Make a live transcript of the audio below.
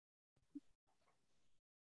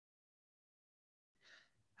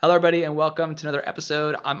Hello, everybody, and welcome to another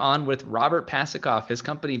episode. I'm on with Robert Passikoff. His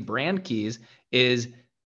company, Brand Keys, is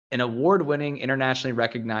an award-winning, internationally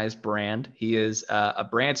recognized brand. He is a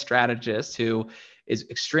brand strategist who is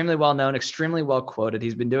extremely well-known, extremely well-quoted.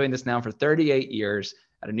 He's been doing this now for 38 years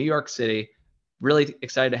out of New York City. Really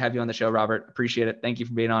excited to have you on the show, Robert. Appreciate it. Thank you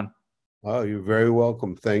for being on. Oh, you're very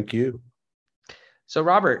welcome. Thank you. So,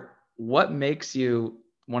 Robert, what makes you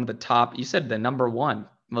one of the top, you said the number one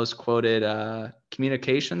most quoted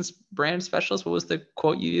communications brand specialist? What was the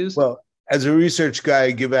quote you used? Well, as a research guy,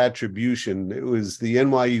 I give attribution. It was the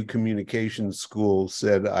NYU Communications School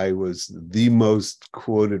said I was the most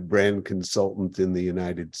quoted brand consultant in the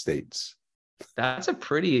United States. That's a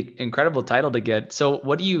pretty incredible title to get. So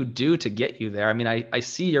what do you do to get you there? I mean, I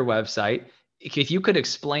see your website. If you could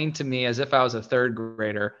explain to me as if I was a third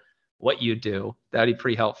grader what you do, that'd be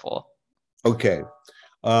pretty helpful. Okay.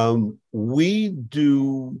 We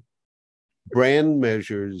do brand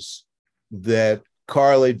measures that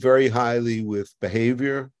correlate very highly with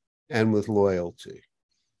behavior and with loyalty.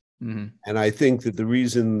 Mm-hmm. And I think that the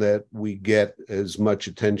reason that we get as much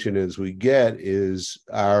attention as we get is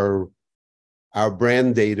our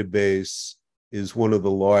brand database is one of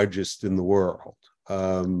the largest in the world.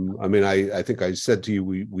 I think I said to you,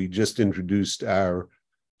 we just introduced our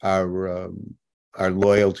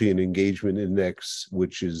loyalty and engagement index,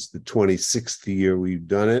 which is the 26th year we've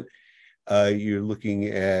done it. You're looking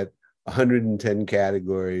at 110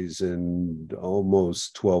 categories and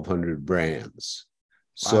almost 1,200 brands.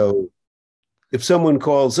 Wow. So if someone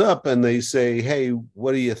calls up and they say, hey,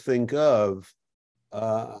 what do you think of?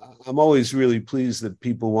 I'm always really pleased that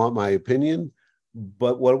people want my opinion,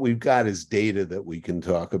 but what we've got is data that we can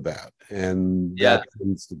talk about, and that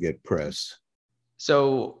tends to get press.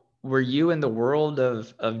 So were you in the world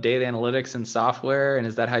of data analytics and software, and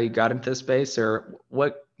is that how you got into this space, or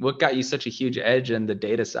what got you such a huge edge in the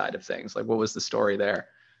data side of things? Like, what was the story there?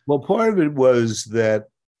 Well, part of it was that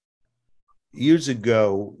years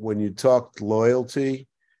ago, when you talked loyalty,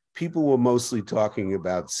 people were mostly talking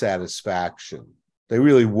about satisfaction. They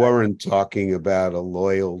really weren't talking about a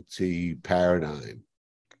loyalty paradigm.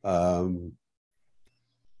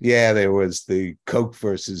 There was the Coke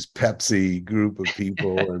versus Pepsi group of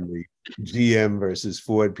people and the GM versus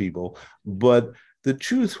Ford people. But the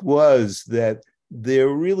truth was that there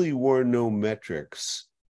really were no metrics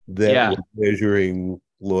that were measuring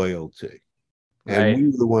loyalty. And we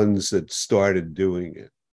were the ones that started doing it.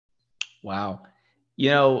 Wow.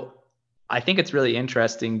 I think it's really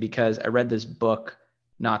interesting because I read this book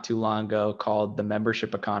not too long ago called The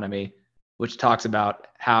Membership Economy, which talks about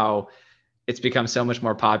how it's become so much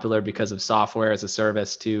more popular because of software as a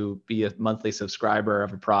service to be a monthly subscriber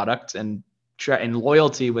of a product, and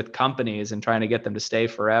loyalty with companies and trying to get them to stay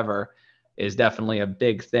forever is definitely a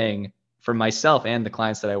big thing for myself and the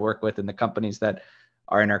clients that I work with and the companies that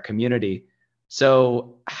are in our community.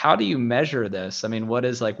 So how do you measure this? I mean, what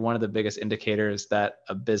is like one of the biggest indicators that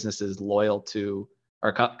a business is loyal to,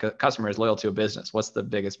 or customer is loyal to a business? What's the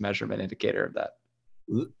biggest measurement indicator of that?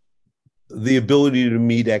 The ability to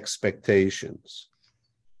meet expectations.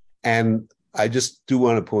 And I just do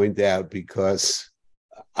want to point out, because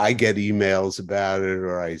I get emails about it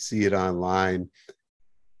or I see it online,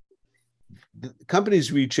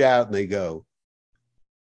 companies reach out and they go,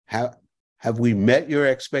 have we met your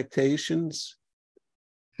expectations?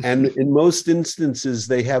 And in most instances,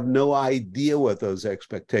 they have no idea what those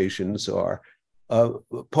expectations are.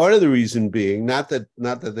 Part of the reason being not that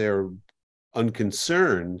they're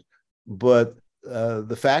unconcerned, but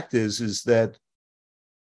the fact is that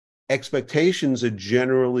expectations are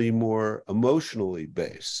generally more emotionally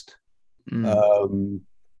based. There's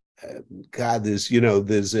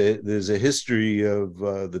a history of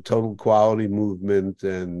the total quality movement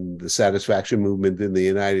and the satisfaction movement in the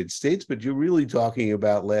United States, but you're really talking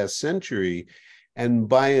about last century. And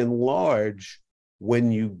by and large,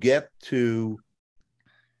 when you get to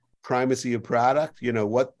primacy of product,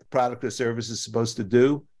 what the product or service is supposed to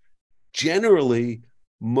do, generally,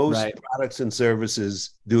 most products and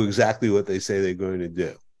services do exactly what they say they're going to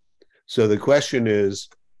do. So the question is,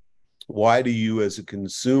 why do you as a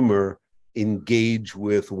consumer engage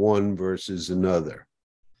with one versus another?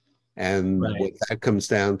 And what that comes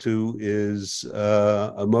down to is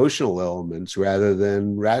emotional elements rather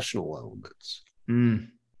than rational elements.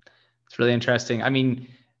 It's really interesting. I mean,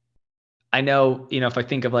 I know, if I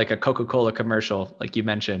think of like a Coca-Cola commercial, like you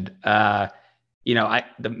mentioned, the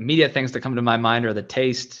immediate things that come to my mind are the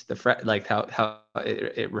taste, like how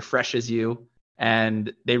it refreshes you.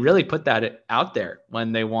 And they really put that out there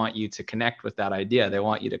when they want you to connect with that idea. They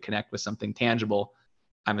want you to connect with something tangible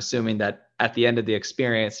I'm assuming that at the end of the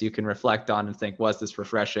experience, you can reflect on and think, was this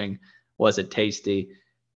refreshing? Was it tasty?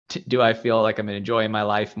 Do I feel like I'm enjoying my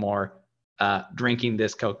life more drinking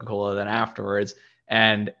this Coca-Cola than afterwards?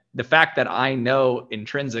 And the fact that I know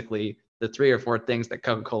intrinsically the 3 or 4 things that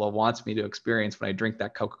Coca-Cola wants me to experience when I drink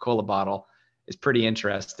that Coca-Cola bottle is pretty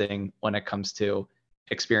interesting when it comes to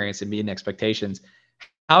experience and meeting expectations.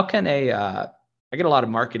 How can I get a lot of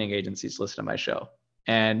marketing agencies listen to my show,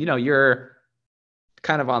 and you're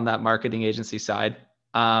kind of on that marketing agency side.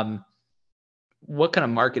 What can a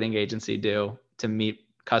marketing agency do to meet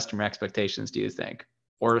customer expectations, do you think,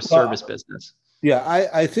 or a service Well, business? yeah,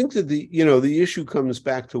 I think that the issue comes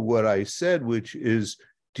back to what I said, which is,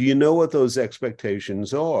 do you know what those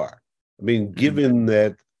expectations are? I mean, Mm, given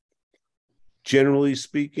that, generally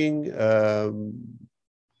speaking,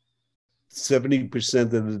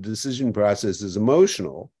 70% of the decision process is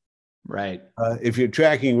emotional. right. If you're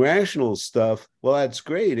tracking rational stuff, well, that's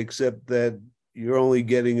great, except that you're only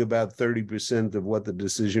getting about 30% of what the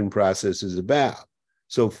decision process is about.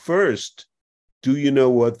 So first, do you know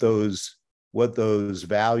what those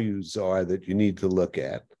values are that you need to look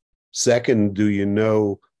at? Second, do you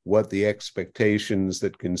know what the expectations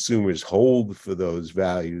that consumers hold for those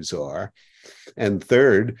values are? And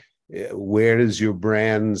third, where does your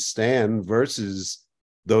brand stand versus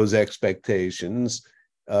those expectations?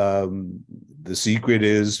 The secret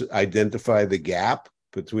is identify the gap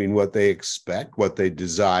between what they expect, what they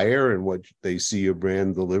desire, and what they see your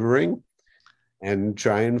brand delivering, and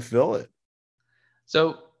try and fill it.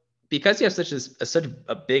 So because you have such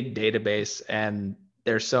a big database and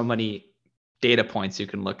there's so many data points you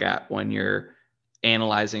can look at when you're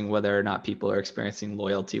analyzing whether or not people are experiencing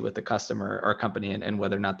loyalty with the customer or company, and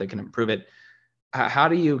whether or not they can improve it, how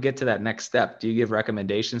do you get to that next step? Do you give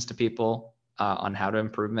recommendations to people on how to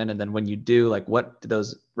improvement? And then when you do, like, what do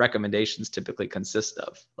those recommendations typically consist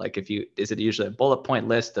of? Like, is it usually a bullet point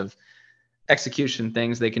list of execution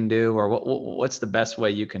things they can do, or what's the best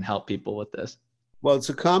way you can help people with this? Well,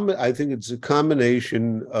 I think it's a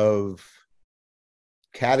combination of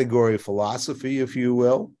category philosophy, if you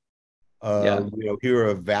will. Yeah. Here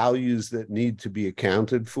are values that need to be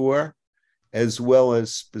accounted for, as well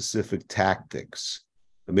as specific tactics.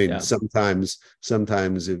 I mean, Yeah. sometimes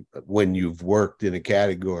when you've worked in a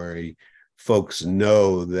category, folks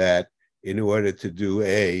know that in order to do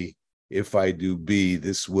A, if I do B,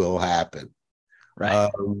 this will happen.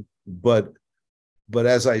 Right. But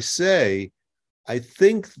as I say, I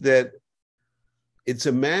think that it's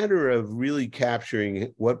a matter of really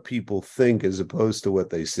capturing what people think as opposed to what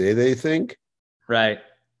they say they think, Right.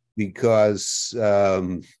 because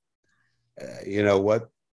you know what,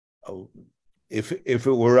 if it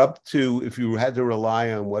were up to, if you had to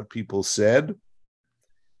rely on what people said,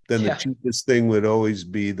 then the Yeah. cheapest thing would always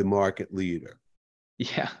be the market leader,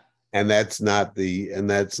 Yeah. and that's not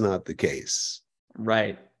the case.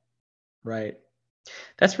 Right. Right.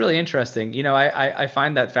 That's really interesting. I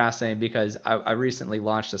find that fascinating because I recently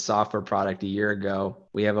launched a software product a year ago.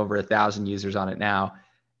 We have over 1,000 users on it now.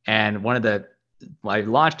 And I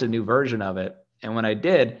launched a new version of it. And when I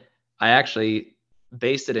did, I actually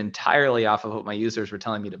based it entirely off of what my users were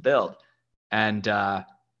telling me to build. And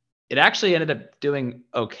it actually ended up doing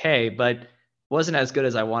okay, but wasn't as good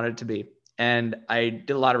as I wanted it to be. And I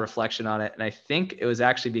did a lot of reflection on it. And I think it was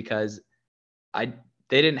actually because I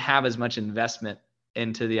they didn't have as much investment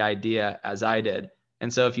into the idea as I did.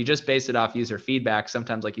 And so if you just base it off user feedback,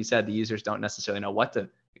 sometimes, like you said, the users don't necessarily know what to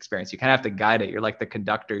experience. You kind of have to guide it. You're like the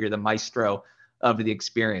conductor, you're the maestro of the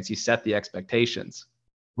experience. You set the expectations.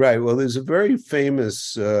 Right. Well, there's a very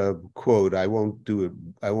famous quote. I won't do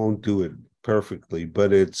it perfectly,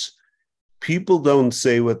 but it's, people don't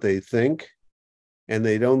say what they think, and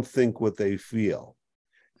they don't think what they feel.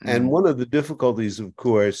 And Mm, one of the difficulties, of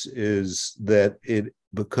course, is that it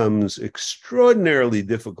becomes extraordinarily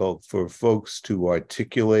difficult for folks to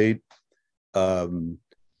um,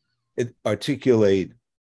 articulate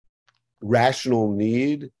rational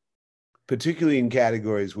need, particularly in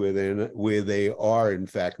categories where they are in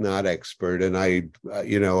fact not expert. And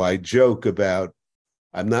I joke about,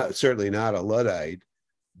 I'm not certainly not a Luddite,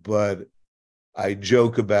 but I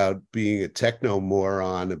joke about being a techno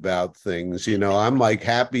moron about things. I'm like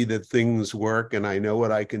happy that things work and I know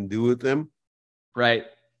what I can do with them. right.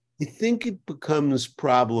 I think it becomes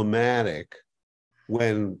problematic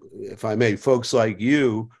when, if I may, folks like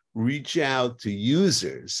you reach out to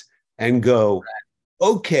users and go,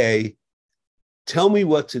 okay, tell me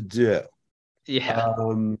what to do. Yeah.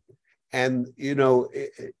 Um, and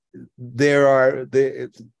there are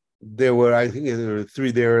there were, I think there are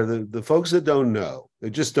three. There are the folks that don't know,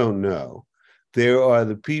 they just don't know. There are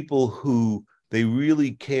the people who they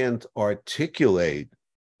really can't articulate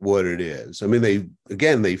what it is. I mean,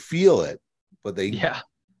 they feel it, but they Yeah.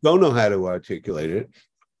 don't know how to articulate it.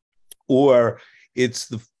 Or it's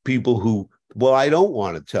the people who, well, I don't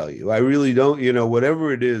want to tell you. I really don't,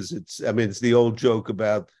 whatever it is. It's the old joke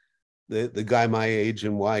about the guy my age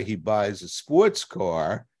and why he buys a sports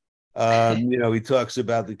car. He talks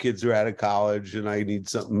about the kids are out of college and I need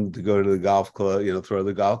something to go to the golf club, throw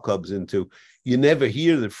the golf clubs into. You never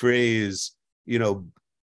hear the phrase,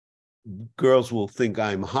 girls will think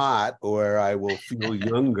I'm hot or I will feel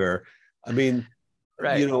younger. I mean,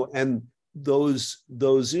 Right. And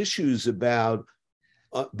those issues about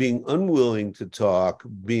being unwilling to talk,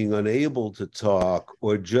 being unable to talk,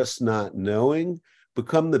 or just not knowing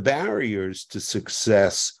become the barriers to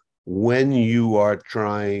success when you are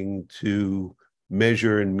trying to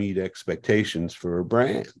measure and meet expectations for a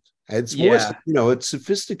brand. It's more, Yeah. it's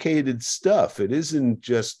sophisticated stuff. It isn't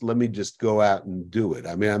just, let me just go out and do it.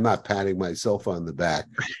 I mean, I'm not patting myself on the back,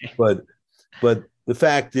 but the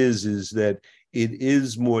fact is that it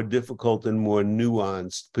is more difficult and more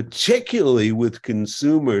nuanced, particularly with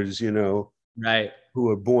consumers, Right. who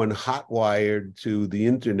are born hot-wired to the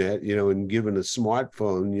internet, and given a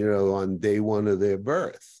smartphone, on day one of their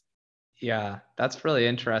birth. Yeah, that's really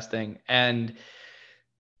interesting. And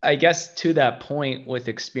I guess to that point with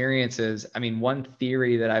experiences, I mean, one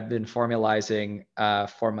theory that I've been formalizing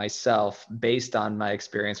for myself based on my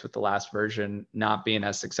experience with the last version not being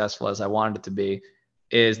as successful as I wanted it to be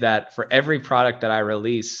is that for every product that I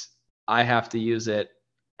release, I have to use it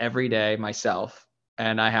every day myself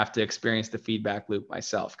and I have to experience the feedback loop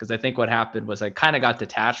myself. Because I think what happened was I kind of got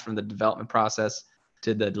detached from the development process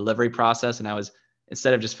to the delivery process. And I was,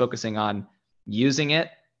 instead of just focusing on using it,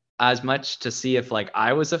 as much to see if like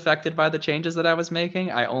I was affected by the changes that I was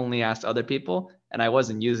making. I only asked other people and I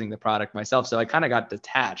wasn't using the product myself. So I kind of got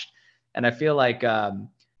detached. And I feel like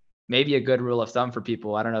maybe a good rule of thumb for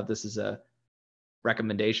people, I don't know if this is a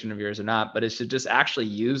recommendation of yours or not, but it should just actually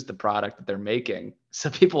use the product that they're making.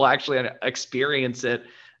 So people actually experience it,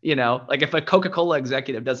 like if a Coca-Cola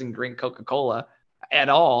executive doesn't drink Coca-Cola at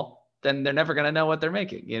all, then they're never going to know what they're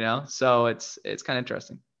making, So it's kind of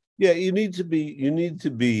interesting. Yeah, you need to be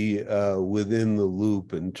within the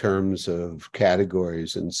loop in terms of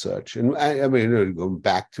categories and such. And I mean, going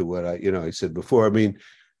back to what I said before. I mean,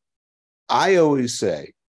 I always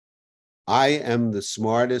say, I am the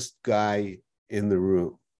smartest guy in the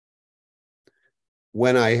room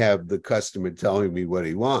when I have the customer telling me what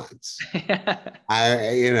he wants.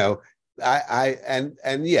 I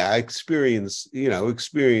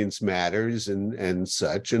experience matters and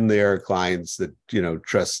such, and there are clients that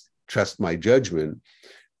trust my judgment,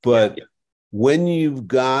 but Yeah. when you've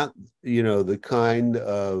got the kind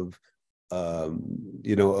of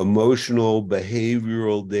emotional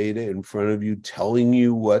behavioral data in front of you telling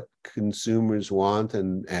you what consumers want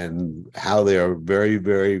and how they are very,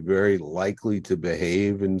 very, very likely to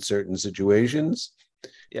behave in certain situations,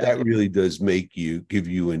 Yeah. that really does give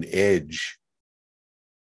you an edge,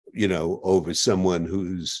 over someone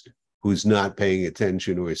who's not paying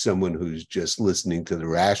attention or someone who's just listening to the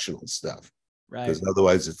rational stuff. Right. Because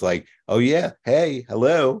otherwise it's like, oh yeah, hey,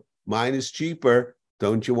 hello, mine is cheaper.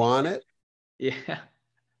 Don't you want it? Yeah.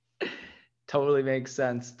 Totally makes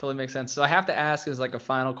sense. Totally makes sense. So I have to ask as like a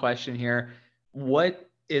final question here, what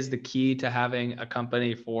is the key to having a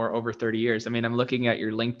company for over 30 years? I mean, I'm looking at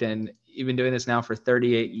your LinkedIn. You've been doing this now for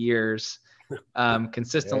 38 years,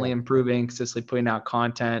 consistently Yeah. improving, consistently putting out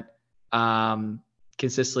content,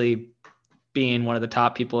 consistently being one of the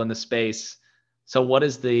top people in the space. So what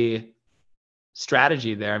is the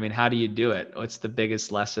strategy there? I mean, how do you do it? What's the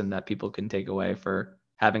biggest lesson that people can take away for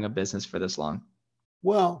having a business for this long?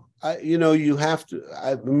 Well, you have to.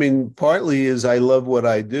 I mean, partly is I love what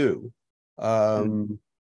I do, Mm.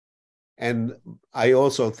 and I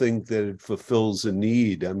also think that it fulfills a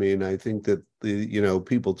need. I mean, I think that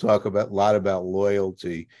people talk about a lot about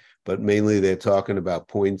loyalty, but mainly they're talking about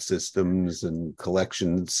point systems and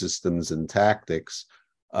collection systems and tactics.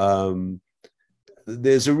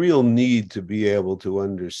 There's a real need to be able to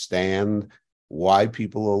understand why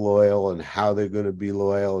people are loyal and how they're going to be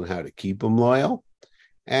loyal and how to keep them loyal.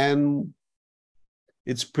 And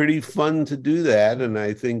it's pretty fun to do that. And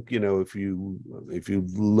I think, if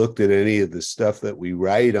you've looked at any of the stuff that we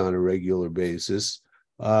write on a regular basis,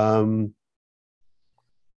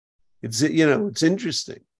 it's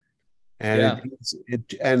interesting. And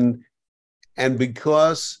Yeah. and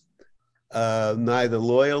because neither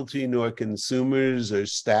loyalty nor consumers are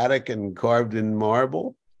static and carved in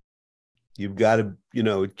marble, you've got to,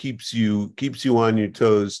 it keeps you on your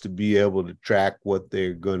toes to be able to track what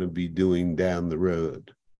they're going to be doing down the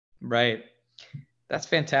road. Right. That's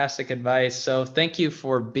fantastic advice. So thank you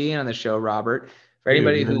for being on the show, Robert. For You're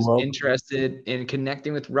anybody very who's welcome. interested in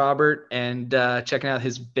connecting with Robert and checking out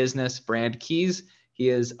his business, Brand Keys, he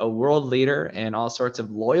is a world leader in all sorts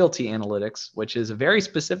of loyalty analytics, which is a very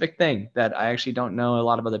specific thing that I actually don't know a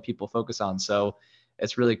lot of other people focus on. So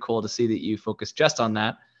it's really cool to see that you focus just on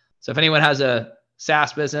that. So if anyone has a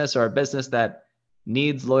SaaS business or a business that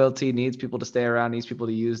needs loyalty, needs people to stay around, needs people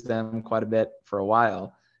to use them quite a bit for a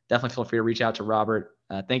while, definitely feel free to reach out to Robert.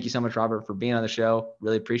 Thank you so much, Robert, for being on the show.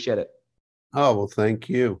 Really appreciate it. Oh, well, thank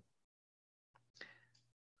you.